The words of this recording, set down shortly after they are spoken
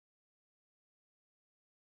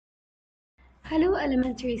Hello,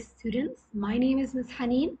 elementary students. My name is Ms.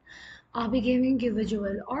 Haneen. I'll be giving you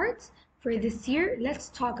visual arts. For this year, let's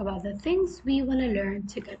talk about the things we want to learn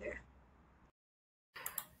together.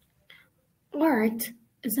 Art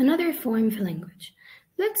is another form of language.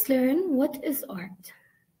 Let's learn what is art.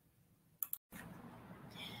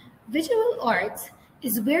 Visual art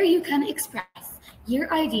is where you can express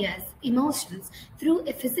your ideas, emotions through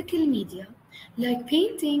a physical media like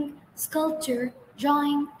painting, sculpture,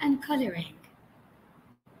 drawing, and coloring.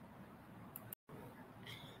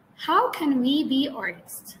 How can we be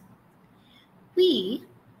artists? We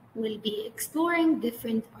will be exploring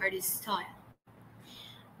different artist styles.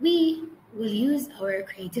 We will use our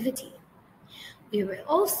creativity. We will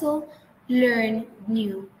also learn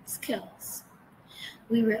new skills.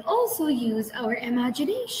 We will also use our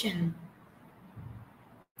imagination.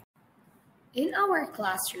 In our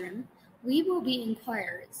classroom, we will be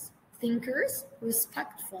inquirers, thinkers,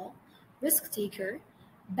 respectful, risk-taker,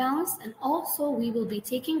 balanced, and also we will be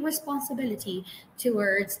taking responsibility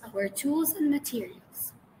towards our tools and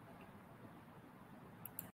materials.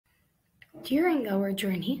 During our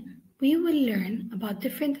journey, we will learn about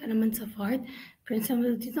different elements of art, principles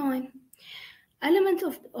of design. Elements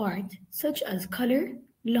of art such as color,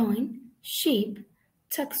 line, shape,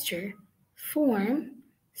 texture, form,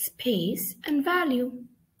 space, and value.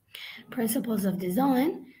 Principles of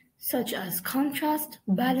design such as contrast,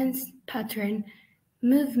 balance, pattern,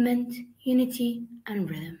 movement, unity, and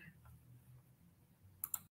rhythm.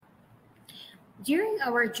 During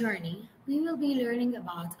our journey, we will be learning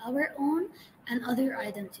about our own and other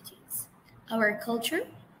identities, our culture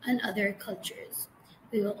and other cultures.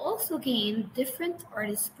 We will also gain different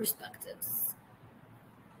artist perspectives.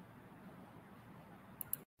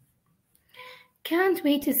 Can't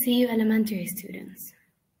wait to see you, elementary students.